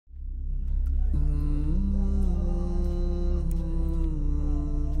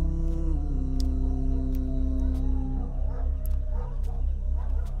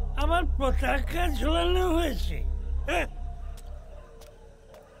আবার পতাকা ঝোলানো হয়েছে।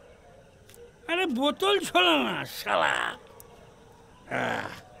 আরে বোতল ঝোলানো শালা।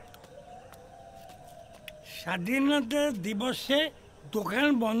 স্বাধীনতা দিবসে দোকান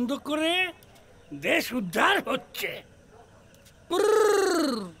বন্ধ করে দেশ উদ্ধার হচ্ছে।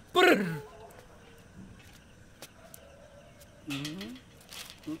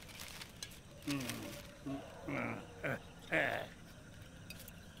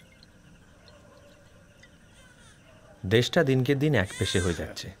 দেশটা দিনকে দিন এক পেশে হয়ে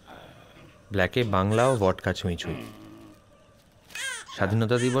যাচ্ছে। ব্ল্যাকে বাংলা ও ভডকা ছুঁই ছুঁই।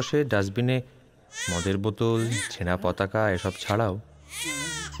 স্বাধীনতা দিবসে ডাস্টবিনে মদের বোতল, ছেঁড়া পতাকা এসব ছাড়াও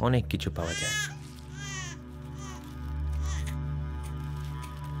অনেক কিছু পাওয়া যায়।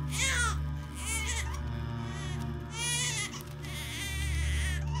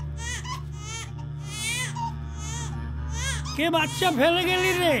 কে বাচ্চা ফেলে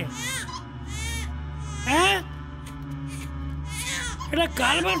গেলি রে? হ্যাঁ, এটা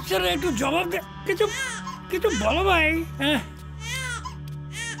কার বাচ্চা রে? একটু জবাব দে। কিছু কিছু বলো ভাই। হ্যাঁ,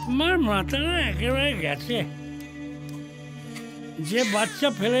 আমার মাথাটা একেবারে গেছে। যে বাচ্চা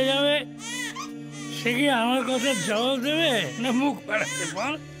ফেলে যাবে সে কি আমার কথা জবাব দেবে না মুখ বাড়াতে?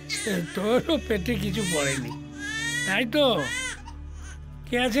 বল, তোরও পেটে কিছু পড়েনি তাই তো?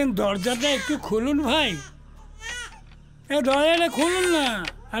 কে আছেন? দরজাটা একটু খুলুন ভাই। দরজাটা খুলুন না।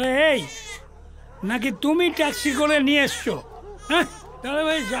 আরে এই, নাকি তুমি ট্যাক্সি করে নিয়ে এসছো? হ্যাঁ, তাহলে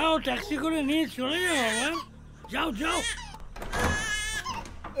ভাই যাও, ট্যাক্সি করে নিয়ে চলে যাও। আবার যাও যাও।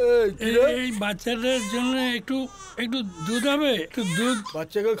 এই বাচ্চাটার জন্য একটু একটু দুধ হবে? একটু দুধ।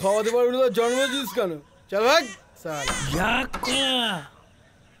 বাচ্চাকে খাওয়াতে পারবি না, জন্মেছিস কেন? চল ভাই।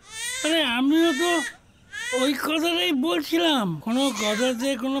 আরে আমিও তো ওই কথাটাই বলছিলাম। কোনো কথাতে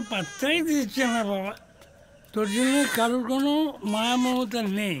কোনো পাত্তাই দিচ্ছে না বাবা। তোর জন্য কারোর কোনো মায়া মমতা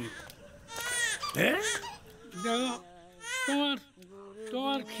নেই। হ্যাঁ, দেখো তোমার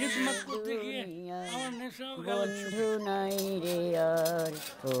তোমার খিদমত করতে গিয়ে আমার নেশাও গেল। বন্ধু নাই রে আর,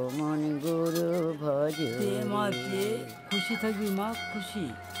 ও মন গুরু ভজ। মা কে খুশি থাকবি মা, খুশি।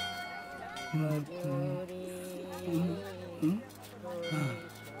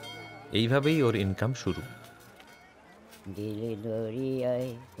 এইভাবেই ওর ইনকাম শুরু। দিলে দরিয়ায়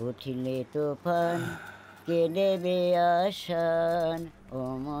উঠিলে তুফান, কে দেবে আসান, ও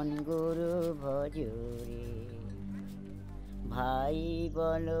মন গুরু ভজরে। ভাই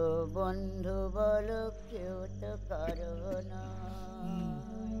বলো বন্ধু বলো, কেউ তো কারো না।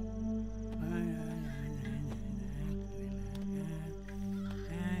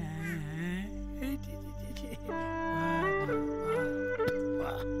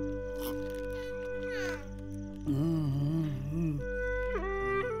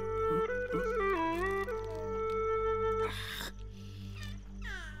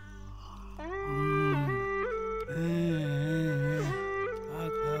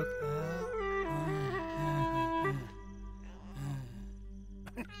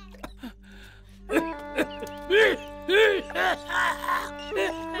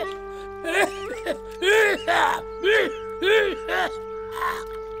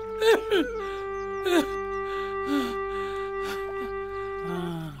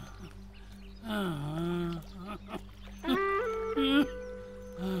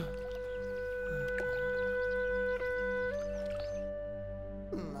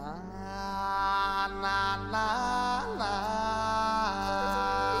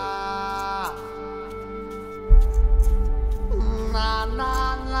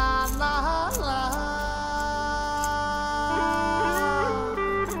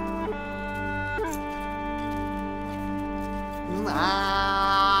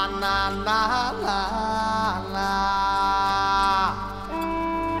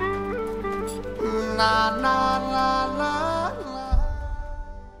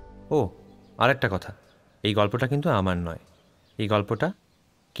 ও আরেকটা কথা, এই গল্পটা কিন্তু আমার নয়, এই গল্পটা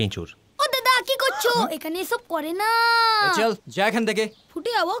কেঁচুর। ও দাদা কি করছো? এখানে এসব করে না। চল যা এখান থেকে।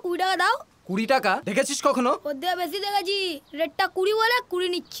 ফুটে যাবো। 20 টাকা দাও। 20 টাকা দেখেছিস কখনো? ওদের বেশি দেখেছি। রেটটা 20 বলে 20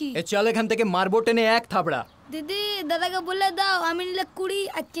 নিচ্ছি। চল এখান থেকে, মারবো টেনে এক থাবড়া। দিদি দাদাকে বলে দাও আমি নিলে 20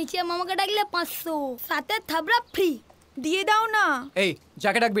 আর চেঁচিয়ে মামাকে ডাকলে 500, সাথে থাবড়া ফ্রি। দিয়ে দাও না। এই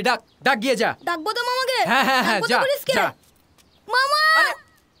যাকে ডাকবি ডাক, ডাক গিয়ে যা। ডাকবো তো মামাকে। হ্যাঁ হ্যাঁ হ্যাঁ যা যা। মামা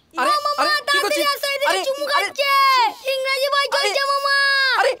আরে মামা কি করছিস? আরে চুমু খাচ্ছে। ইংরেজি বই চলছে মামা।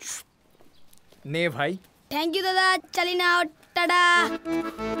 আরে নে ভাই। থ্যাংক ইউ দাদা, চলি না। টাটা।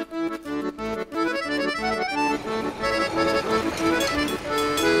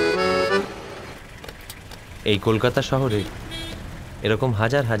 এই কলকাতা শহরে এরকম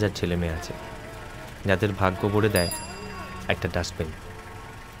হাজার হাজার ছেলে মেয়ে আছে যাদের ভাগ্য গড়ে দেয় একটা ডাস্টবিন।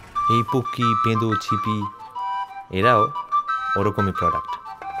 এই পক্ষী, পেঁদো, ছিপি এরাও ওরকমই প্রোডাক্ট।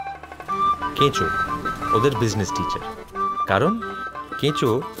 কেঁচো ওদের বিজনেস টিচার, কারণ কেঁচো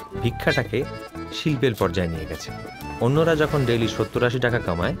ভিক্ষাটাকে শিল্পের পর্যায়ে নিয়ে গেছে। অন্যরা যখন ডেইলি 70-80 টাকা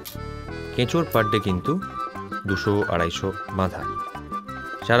কামায়, কেঁচোর পার ডে কিন্তু 200-250 বাঁধা।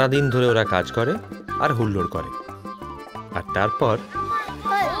 সারাদিন ধরে ওরা কাজ করে আর হুল্লোড় করে, আর তারপর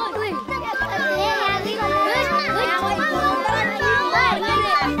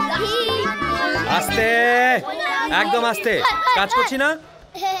আস্তে, একদম আস্তে, কাজ করছি না।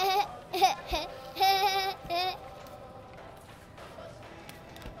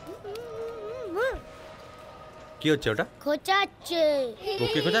 কি হচ্ছে ওটা? খোঁচাচ্ছে।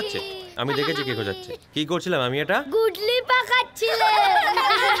 ওকে খোঁজাচ্ছে? আমি দেখেছি কে খোঁজাচ্ছে। কি করছিলাম আমি এটা? গুডলি পাকাচ্ছিলে।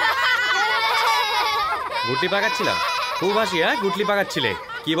 গুটলি পাকাচ্ছিলাম? খুব হাসি। হ্যাঁ, গুটলি পাকাচ্ছিলে?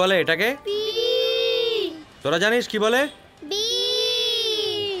 কি বলে এটাকে? তোরা জানিস কি বলে? B.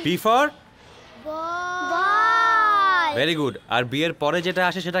 B for? Boy. Very good. R B এর পরে যেটা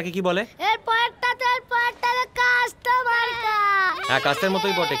আসে সেটাকে কি বলে? এর পরেরটাতে কাস্টমার কা। হ্যাঁ, কাস্তের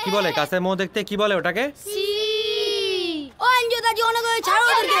মতোই বটে। কি বলে? কাস্তের মতো দেখতে কি বলে ওটাকে? সি। ও অঞ্জুদা জি অনেক ছাড়ো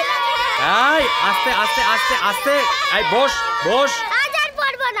ওদেরকে। এই আস্তে আস্তে আস্তে আস্তে। এই বস বস। আজ আর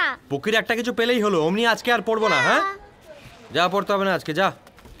পড়বো না। পুকুরে একটা কিছু পেলেই হলো, অমনি আজকে আর পড়বো না। হ্যাঁ, যা, পড়তে হবে না আজকে। যা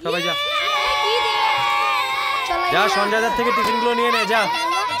সবাই যা যা, সঞ্জয়দার থেকে টিফিনগুলো নিয়ে নে। যা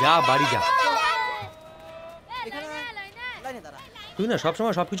যা, বাড়ি যা। তুই না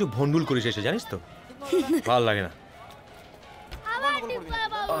সবসময় সবকিছু ভন্ডুল করিস এসে, জানিস তো? ভালো লাগে না।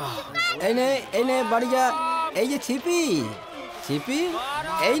 এই নে বাড়ি যা। এই যে ছিপি, ছিপি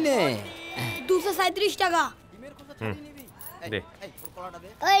এই নে। 237 টাকা। দে।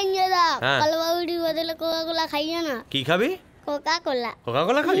 ওই অঞ্জুদা, হ্যাঁ। কালবাউডি বদলে কোকা কোলা খাইও না। কি খাবি? কোকা কোলা। কোকা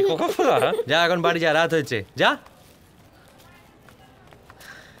কোলা খাবি? কোকা কোলা? যা এখন বাড়ি যা, রাত হয়েছে। যা।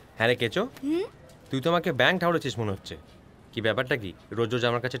 হ্যাঁ রে কেচো, তুই তো আমাকে ব্যাংক ঠাউরেছিস মনে হচ্ছে। কি ব্যাপারটা কি? রোজ রোজ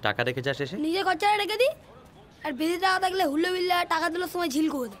আমার কাছে টাকা রেখে যাস এসে? নিজে খরচাটা রেখে দি, আর বেশি টাকা থাকলে হুল্লো বিল্লা টাকা তোলার সময় ঝিল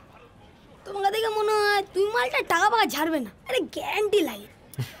করে দেয়। তোমাকে দেখে মনে হয় তুই মালটা টাকা পাকা ঝাড়বে না। আরে গ্যারান্টি লাগে।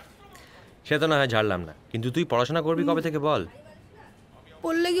 সে তো না হয় ঝাড়লাম না, কিন্তু তুই পড়াশোনা করবি কবে থেকে বল?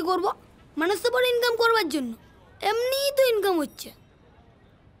 পড়লে কি করবো? মানুষ তো পরে ইনকাম করবার জন্য, এমনিই তো ইনকাম হচ্ছে।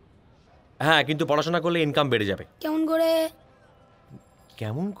 হ্যাঁ, কিন্তু পড়াশোনা করলে ইনকাম বেড়ে যাবে। কেমন করে?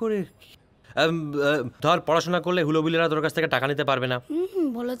 কেমন করে? ধর পড়াশোনা করলে হুলোবিলেরা তোর কাছ থেকে টাকা নিতে পারবে না।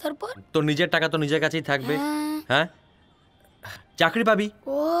 বলো তারপর। তোর নিজের টাকা তো নিজের কাছেই থাকবে। হ্যাঁ, চাকরি পাবি।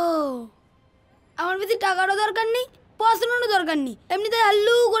 ও, আমার বেশি টাকারও দরকার নেই, পড়াশোনারও দরকার নেই। এমনিতে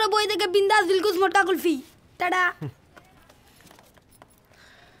হাল্লু করে বই থেকে বিন্দাস দিলকুশ মোটা কুলফি। টাটা।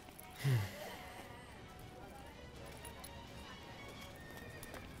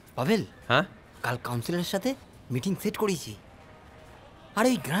 পাভেল, হ্যাঁ, কাল কাউন্সিলরের সাথে মিটিং সেট করেছি। আর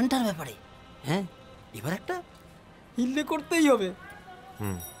এই গ্রান্টার ব্যাপারে, হ্যাঁ, এবার একটা হিল্লে করতেই হবে।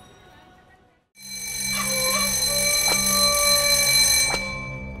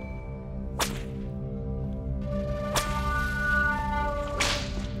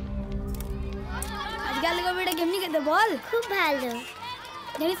 আজকাল কবিটা কেমনি খেতে বল? খুব ভালো।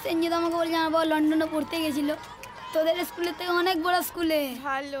 জানিস সঞ্জিত আমাকে বলে আমার বাবা লন্ডনে পড়তে গেছিল, তোদের স্কুলের থেকে অনেক বড় স্কুলে।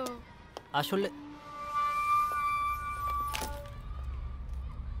 ভালো। আসলে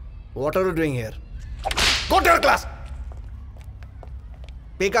What are you doing here? Go to your class!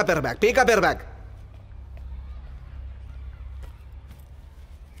 Pick up your bag. Pick up your bag.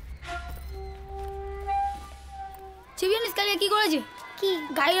 চিবিয়ানিস কালিয়া কি করেছে? কি?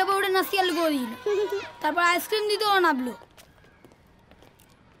 গাড়ির ওপর উঠে নাচি আলু করে দিল, তারপর আইসক্রিম দিতে ও নামলো।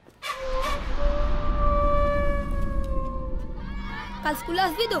 কাল স্কুলে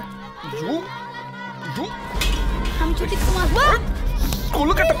আসবি তো? আমি ছুটি তোমার School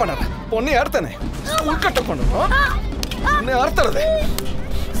ಕಟ್ಟಪ್ಪಣ ಪೊನ್ನೆ ಆಡ್ತಾನೆ ಸ್ಕೂಲ್ ಕಟ್ಟಪ್ಪಣ ಪೊನ್ನೆ ಆಡ್ತಾರದೆ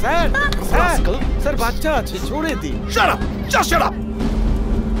স্যার বাচ্চা আছে, ছোড়ে দিন। Shut up! Just shut up!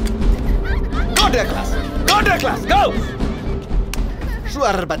 Go to your class! Go to your class! Go!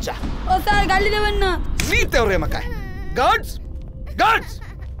 শুয়ারের বাচ্চা। ও স্যার গালি দেবেন না। নিতে ওরে মাকায়। Guards! Guards!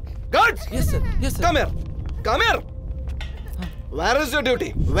 Guards! yes sir, yes sir. Come here! Come here! Where is your duty?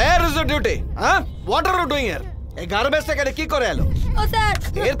 Where is your duty? Huh? What are you doing here? এই garbage এখানে কি করে এলো? ও স্যার,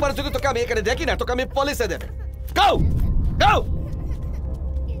 এরপর যদি তোকে আমি এখানে দেখি না, তোকে আমি পুলিশে দেবে। Go! Go!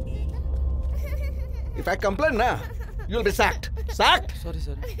 If I complain now, you'll be sacked. Sacked? Sorry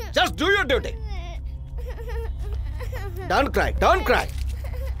sir. Just do your duty. Don't cry. Don't cry.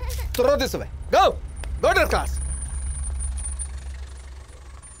 Throw this away. Go! Go to your class.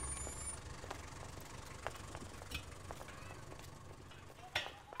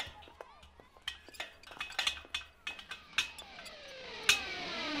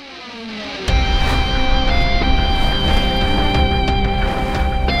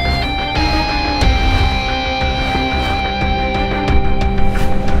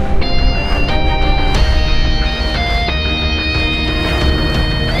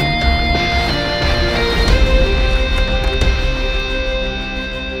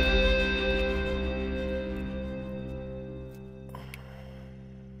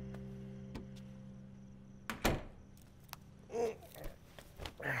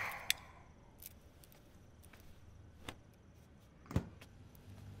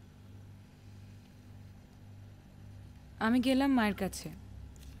 আমি গেলাম মায়ের কাছে।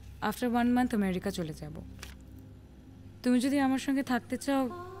 আফটার 1 মান্থ আমেরিকা চলে যাব। তুমি যদি আমার সঙ্গে থাকতে চাও,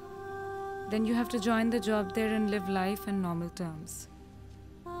 then you have to join the job there and live life in normal terms.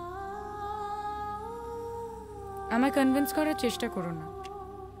 আমায় কনভিন্স করার চেষ্টা করো না।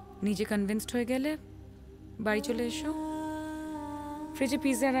 নিজে কনভিন্সড হয়ে গেলে বাড়ি চলে এসো। ফ্রিজে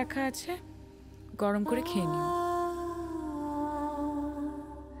পিৎজা রাখা আছে, গরম করে খেয়ে নিও।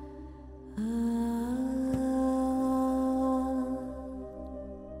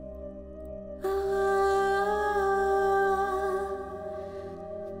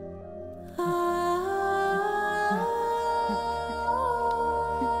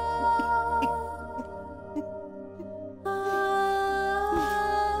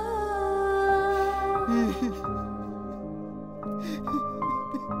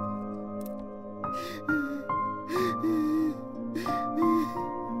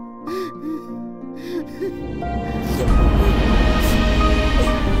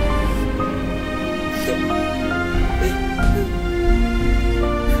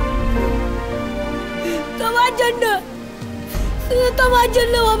 তোমার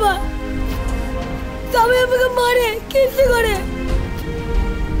জন্য বাবা, তুমি আমাকে মারে কিচ্ছু করে,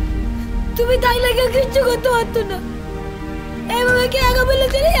 তুমি থাকলে কেউ কিচ্ছু করতে পারতো না। এইভাবে কি একা বলে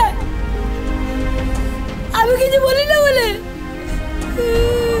চলে যায়? আমি কিছু বলি না বলে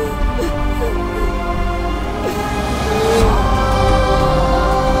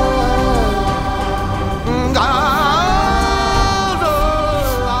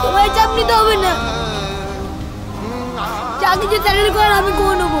তোমায় চাপ নিতে হবে না। কিছু চ্যানেল করার আমি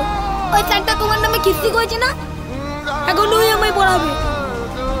করে নেবো। ওই স্যারটা তোমার নামে কিস্তি করেছে না, এখন ওই আমায় পড়াবে।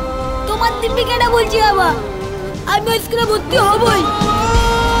 তোমার দিব্যি কেন বলছি বাবা, আমি ওই স্কুলে ভর্তি হবই।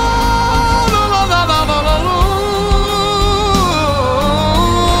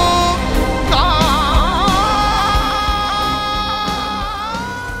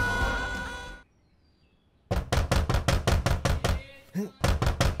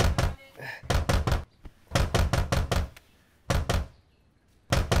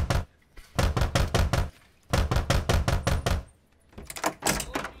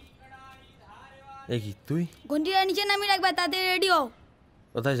 কি তুই ঘন্টিটা নিচে নামিয়ে রাখবে, তাতে রেডি হও।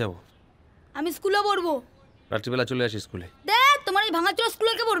 কোথায় যাবো? আমি স্কুলে পড়বো। রাত্রিবেলা চলে আসি স্কুলে। দেখ তোমার এই ভাঙাচোরা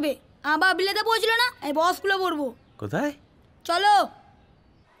স্কুলে কে পড়বে? আবার বিলেতে পড়ছিল না, এই বড় স্কুলে পড়বো। কোথায়? চলো।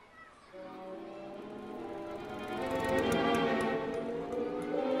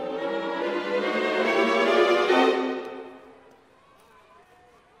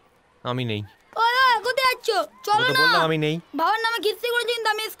 আমি নেই। কোথায় যাচ্ছ? চলো না। বললাম আমি নেই। বাবার নামে কিস্তি করেছি, কিন্তু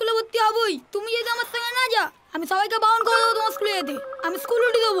আমি স্কুলে ভর্তি হবই। তুমি যদি আমার সঙ্গে না যা, আমি সবাইকে বারণ করে দেবো তোমার স্কুলে যেতে। আমি স্কুল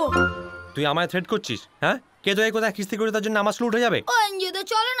উঠে দেবো। তুই আমায় থ্রেট করছিস? হ্যাঁ, কে তো এই কোথায় কিস্তি করে তার জন্য আমার স্কুল উঠে যাবে? ও এনজিও তো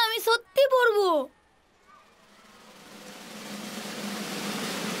চলো না, আমি সত্যি পড়বো।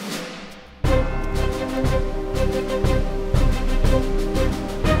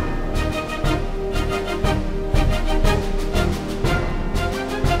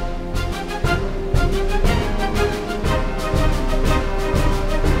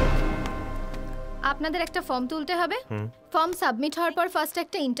 আপনাদের একটা ফর্ম তুলতে হবে। ফর্ম সাবমিট হওয়ার পর ফার্স্ট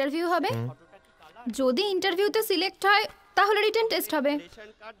একটা ইন্টারভিউ হবে। যদি ইন্টারভিউতে সিলেক্ট হয় তাহলে রিটেন টেস্ট হবে।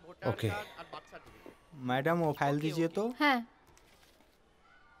 ওকে ম্যাডাম, ও ফাইল দিজিয়ে তো। হ্যাঁ,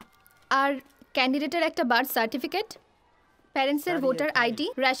 আর ক্যান্ডিডেটের একটা birth certificate, প্যারেন্টসের voter ID,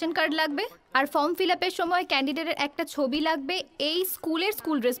 ration card লাগবে। আর ফর্ম ফিল আপের সময় ক্যান্ডিডেটের একটা ছবি লাগবে এই স্কুলের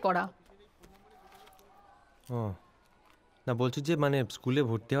স্কুল ড্রেস পরা। না বলছি যে মানে স্কুলে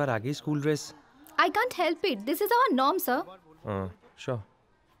ভর্তি হওয়ার আগেই school dress. I can't help it. This is our norm, sir. Sure.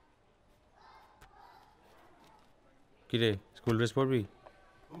 কি রে, স্কুল ড্রেস পরবি?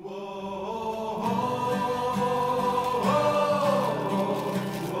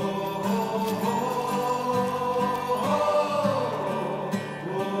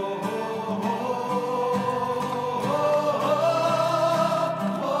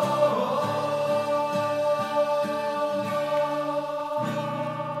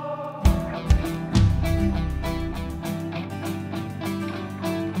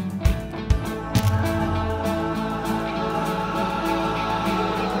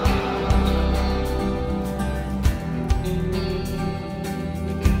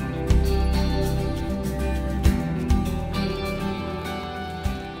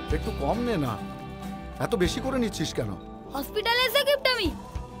 একটু কম নে না, এত বেশি করে নিচ্ছিস কেন? হসপিটালে এসে গিফট আমি।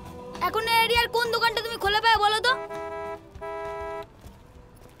 এখন এরিয়ার কোন দোকানটা তুমি খোলা পায় বলো তো?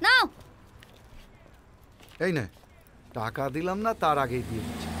 নাও। এই নে, টাকা দিলাম না তার আগেই দিয়ে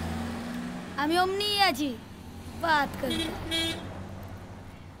দিচ্ছি। আমি অমনি আছি, বাত কর।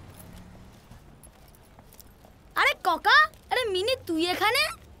 আরে পকা আরে মিনি তুই এখানে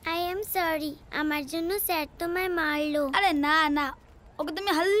আই এম সরি আমার জন্য স্যার তোমায় মারলো আরে না না ওকে তুমি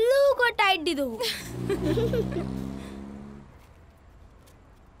হালকা টাইট দিয়ে দেবো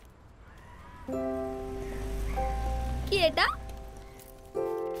কি এটা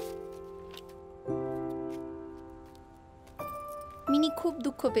মিনি খুব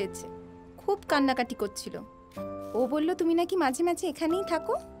দুঃখ পেয়েছে, খুব কান্নাকাটি করছিল। ও বলল তুমি নাকি মাঝে মাঝে এখানেই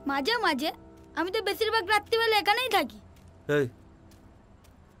থাকো। মাঝে মাঝে? আমি তো বেশিরভাগ রাত্রিবেলা এখানেই থাকি। এই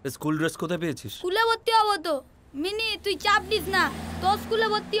স্কুল ড্রেস কোথায় পেয়েছিস? স্কুলে ভর্তি হবো তো। মিনি তুই চাপ দিস না, তো স্কুলে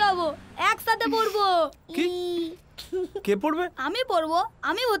ভর্তি হবো, একসাথে পড়বো। কি? কে পড়বে? আমি পড়বো,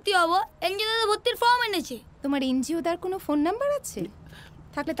 আমি ভর্তি হবো। এনজিওতে ভর্তির ফর্ম এনেছে। তোমার এনজিওদার কোনো ফোন নাম্বার আছে?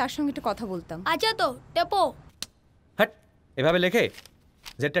 থাকলে তার সঙ্গে একটু কথা বলতাম। আচ্ছা তো টেপো। হ্যাট, এভাবে লেখে?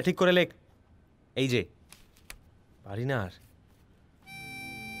 জেডটা ঠিক করে লেখ। এই যে পারি না আর।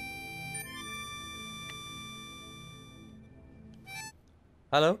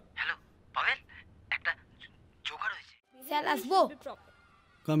 হ্যালো হ্যালো পাভেল, একটা জোগাড় হয়েছে। স্যার আসবো?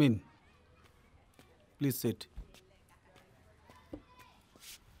 Come in please sit.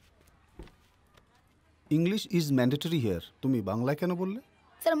 English is mandatory here. তুমি বাংলা কেন বললে?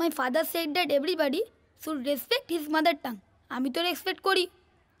 Sir my father said that everybody should respect his mother tongue. আমি তো রেসপেক্ট করি।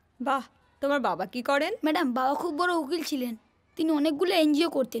 বাহ, তোমার বাবা কি করেন? ম্যাডাম বাবা খুব বড় উকিল ছিলেন, তিনি অনেকগুলো এনজিও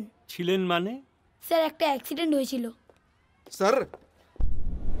করতেন। ছিলেন মানে? স্যার একটা অ্যাক্সিডেন্ট হয়েছিল। Sir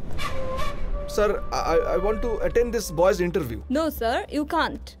sir I want to attend this boys interview. No sir, you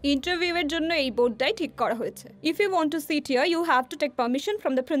can't. ইন্টারভিউয়ের জন্য এই বোর্ডটাই ঠিক করা হয়েছে। If you want to sit here you have to take permission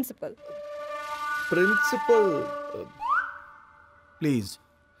from the principal. Principal please.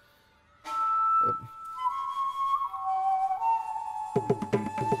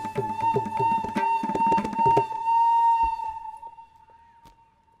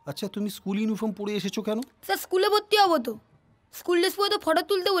 আচ্ছা তুমি স্কুল ইউনিফর্ম পরে এসেছো কেন? স্যার স্কুলে ভর্তি হবো তো, স্কুল ড্রেস পরে তো ফটো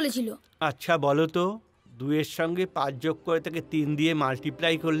তুলতে বলেছিল। আচ্ছা বলো তো, 2-এর সঙ্গে 5 যোগ করে তাকে 3 দিয়ে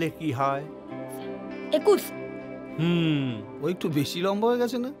মাল্টিপ্লাই করলে কি হয়? 21। ও একটু বেশি লম্বা হয়ে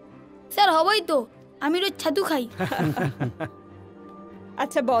গেছে না? স্যার হবেই তো, আমি রোজ ছাতু খাই।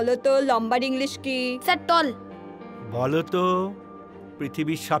 আচ্ছা বলো তো লম্বার ইংলিশ কি? স্যার টল। বলো তো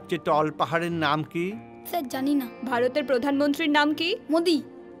পৃথিবীর সবচেয়ে টল পাহাড়ের নাম কি? স্যার জানি না। ভারতের প্রধানমন্ত্রীর নাম কি? মোদি।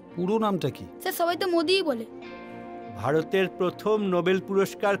 পুরো নামটা কি? স্যার সবাই তো মোদিই বলে। ভারতের প্রথম নোবেল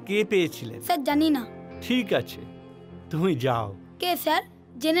পুরস্কার কে পেয়েছিলেন? স্যার জানি না। ঠিক আছে, তুমি যাও। কে স্যার?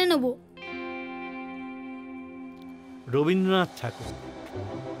 জেনে নেব। রবীন্দ্রনাথ ঠাকুর।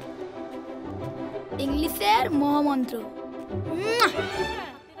 ইংলিশের মহামন্ত্র।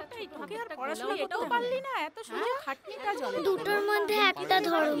 দুটোর মধ্যে একটা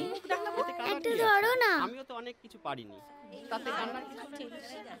ধরো, একটা ধরো না। আমিও তো অনেক কিছু পারিনি। তাতে কান্নার কিছু চেঞ্জ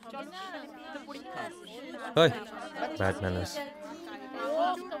চলো পরীক্ষা। ওই ব্যাড ম্যানার্স।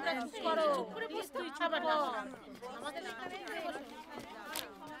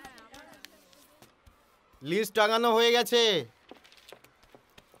 লিস্ট টাঙানো হয়ে গেছে।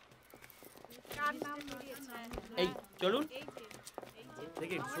 এই চলুন।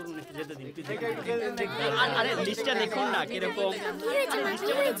 আরে লিস্টটা দেখুন না কিরকম।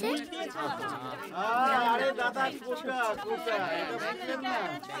 আরে দাদা কোকা কোকা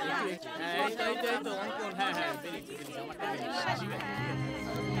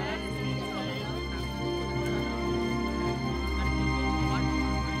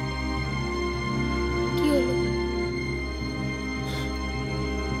কি হলো?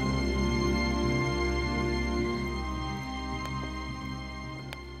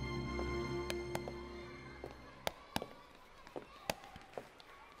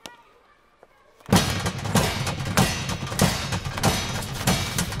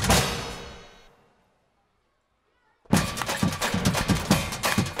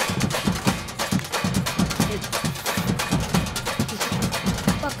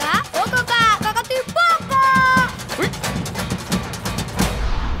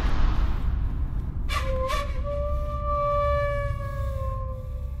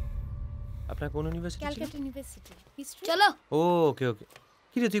 আপনার কোন ইউনিভার্সিটি? Calcutta university history. চলো। ওকে ওকে।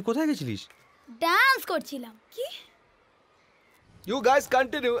 কি রে তুই কোথায় গেছিলিস? ডান্স করছিলাম। কি? You guys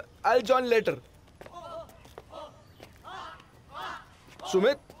continue. I'll join later.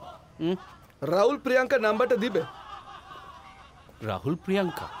 Sumit, Rahul Priyanka নাম্বারটা দিবে? রাহুল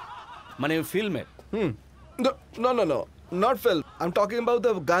প্রিয়াঙ্কা মানে ফিল্মের? No, not film. I'm talking about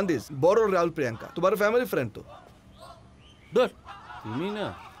the Gandhis. বড় রাহুল প্রিয়াঙ্কা তোমার ফ্যামিলি ফ্রেন্ড তো। ধর তুমি না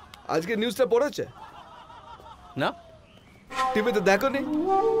আজকে নিউজটা পড়েছে না? টিভিতে দেখো নি?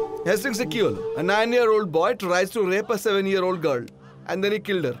 হেস্টিংসে কি হলো? A 9-year-old boy tries to rape a 7-year-old girl and then he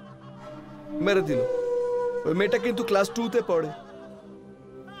killed her. মেরে দিল। ওই মেয়েটা কিন্তু ক্লাস 2 তে পড়ে।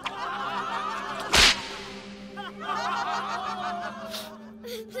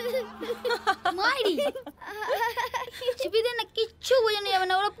 মাইরি শিপিদের না কিচ্ছু বোঝানো যাবে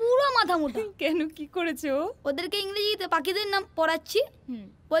না, ওরা পুরো মাথা মোটা। কেন, কি করেছে ও? ওদেরকে ইংরেজিতে পাখিদের নাম পড়াচ্ছি,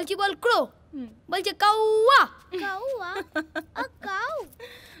 বলছি বল ক্রো, বলছে কাউয়া। কাউয়া? কাউ?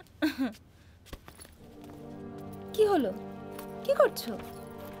 কি হলো, কি করছো?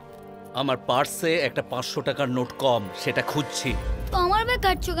 আমার পার্সে একটা 500 টাকার নোট কম, সেটা খুঁজছি। তো আমার ব্যাগ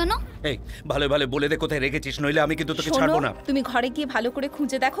কাটছো কেন? এই ভালো ভালো বলে দে কোথায় রেখেছিস, নইলে আমি কিন্তু তোকে শোনো, ছাড়বো না। তুমি ঘরে গিয়ে ভালো করে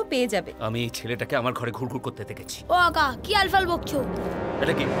খুঁজে দেখো, পেয়ে যাবে। আমি এই ছেলেটাকে আমার ঘরে ঘুরঘুর করতে দেখেছি। ও আকা কি আলফাল বকছো?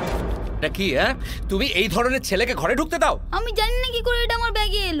 এটা কি, এটা কি? হ্যাঁ, তুমি এই ধরনের ছেলেকে ঘরে ঢুকতে দাও? আমি জানি না কি করে এটা আমার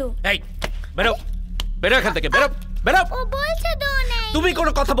ব্যাগে এলো। এই বেরো, বেরো এখান থেকে, বেরো বেরো। ও বলছে তো নেই। তুমি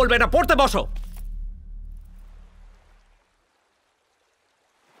কোনো কথা বলবে না, পড়তে বসো।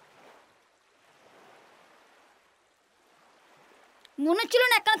 মনে ছিল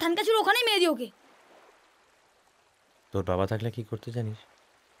না একটা থানকা ছিল, ওখানেই মেয়ে দিয়ে ওকে। তোর বাবা থাকলে কি করতে জানিস?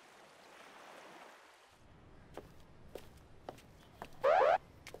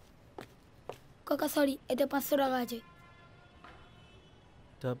 কাকা সরি, এতে 500 টাকা আছে।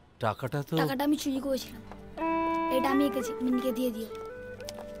 টাকাটা তো টাকাটা আমি চুরি করেছিলাম, এটা আমি এঁকেছি, মিনিকে দিয়ে দিও।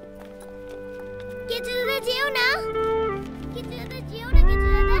 কেচে দাদা যেও না, কেচে দাদা যেও না, কেচে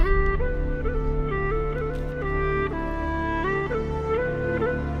দাদা।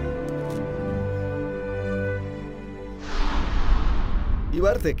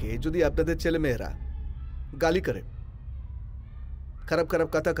 এবার থেকে যদি আপনাদের ছেলে মেয়েরা গালি করে, খারাপ খারাপ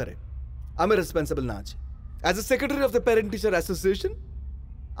কথা করে, আমি রেসপন্সিবল না আছি। As a secretary of the parent teacher association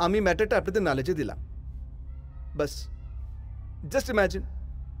আমি ম্যাটারটা আপনাদের নলেজে দিলাম। বাস জাস্ট ইম্যাজিন,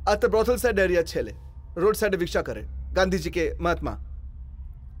 একটা ব্রথল সাইড এরিয়া ছেলে রোড সাইডে ভিক্ষা করে, গান্ধীজিকে মহাত্মা,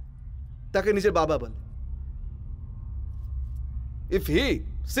 তাকে নিজের বাবা বলে। If he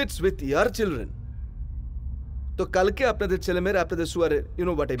sits with year children, তো কালকে আপনাদের ছেলেমেয়েরা আপনাদের সুয়ারে you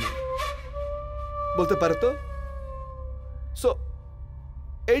know what I mean বলতে পারে তো। সো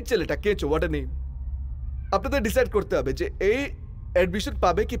এই ছেলেটা কেচো, হোয়াট নেই, আপনাদের ডিসাইড করতে হবে যে এই অ্যাডমিশন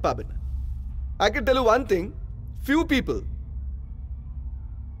পাবে কি পাবে না। I can tell you one thing, few people,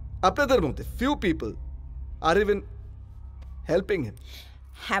 আপনাদের মধ্যে ফিউ পিপল আর ইভেন হেল্পিং হিম।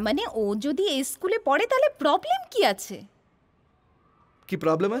 হ্যাঁ মানে ও যদি এই স্কুলে পড়ে তাহলে প্রবলেম কি আছে? কি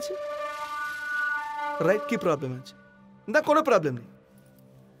প্রবলেম আছে? রাইট, কি প্রবলেম আছে? না কোনো প্রবলেম নেই।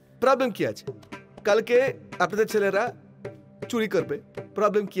 প্রবলেম কি আছে? কালকে আপনাদের ছেলেরা চুরি করবে,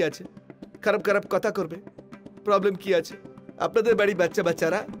 প্রবলেম কি আছে? খারাপ খারাপ কথা করবে, প্রবলেম কি আছে? আপনাদের বাড়ি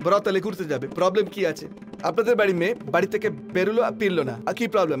বাচ্চারা ব্রতলে ঘুরতে যাবে, প্রবলেম কি আছে? আপনাদের বাড়ি মেয়ে বাড়ি থেকে বেরোলো আর ফিরলো না, আর কি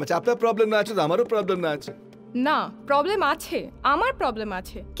প্রবলেম আছে? আপনার প্রবলেম না আছে তো আমারও প্রবলেম না আছে? না, প্রবলেম আছে, আমার প্রবলেম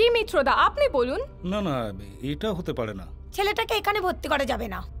আছে। কি মিত্রদা আপনি বলুন। না না, এটা হতে পারে না। ছেলেটাকে এখানে ভর্তি করা যাবে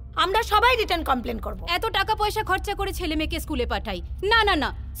না, আমরা সবাই রিটার্ন কমপ্লেন করব। এত টাকা পয়সা খরচা করে ছেলে মেয়েকে স্কুলে পাঠাই, না না না,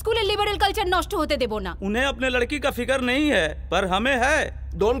 স্কুলের লিবারেল কালচার নষ্ট হতে দেব না। उन्हें अपने लड़की का फिक्र नहीं है, पर हमें है।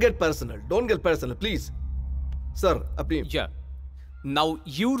 Don't get personal, please. Sir, apni. Yeah. Now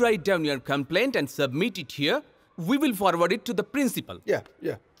you write down your complaint and submit it here. We will forward it to the principal.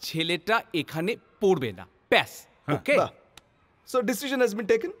 Yeah. ছেলেটা এখানে পড়বে না, ব্যাস। Okay. So decision has been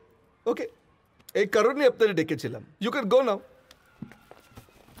taken. Okay. এই কারণে আপনাদের ডেকেছিলাম। You can go now.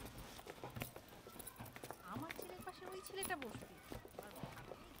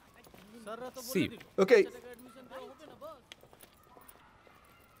 See. Okay.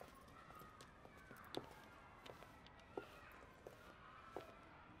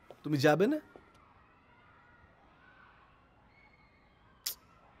 তুমি যাবে না?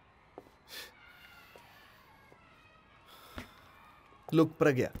 Look,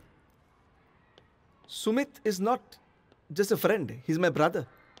 Pragya. Sumit is not just a friend. He's my brother.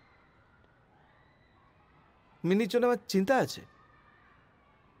 মিনির জন্য আমার চিন্তা আছে।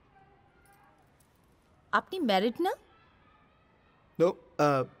 আপনি ম্যারিড না? No,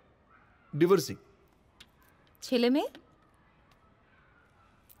 divorcee. ছেলে মেয়ে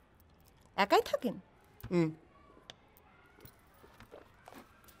একাই থাকেন?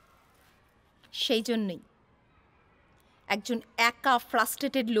 সেই জন্যই একজন একা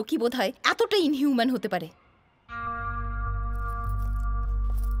ফ্রাস্ট্রেটেড লোকই বোধহয় এতটা ইনহিউম্যান হতে পারে।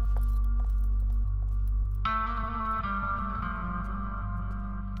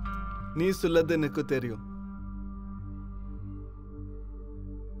 Ni sullade nikuteriyo.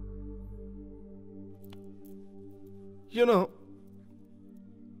 You know,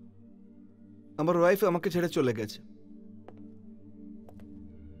 আমার ওয়াইফ আমাকে ছেড়ে চলে গেছে।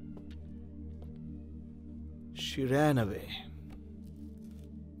 She ran away.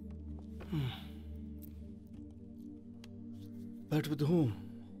 But with whom?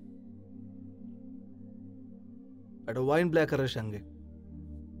 একটা ওয়াইন ব্ল্যাকারের সঙ্গে।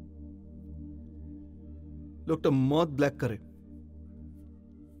 লোকটা মদ ব্ল্যাক করে।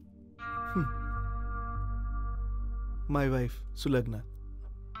 My wife Sulagna.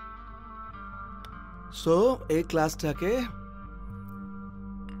 সো এই ক্লাসটাকে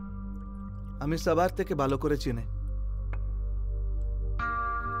আমি সবার থেকে ভালো করে চিনি,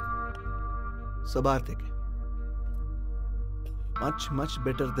 সবার থেকে much much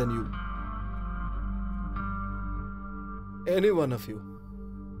better than you, any one of you.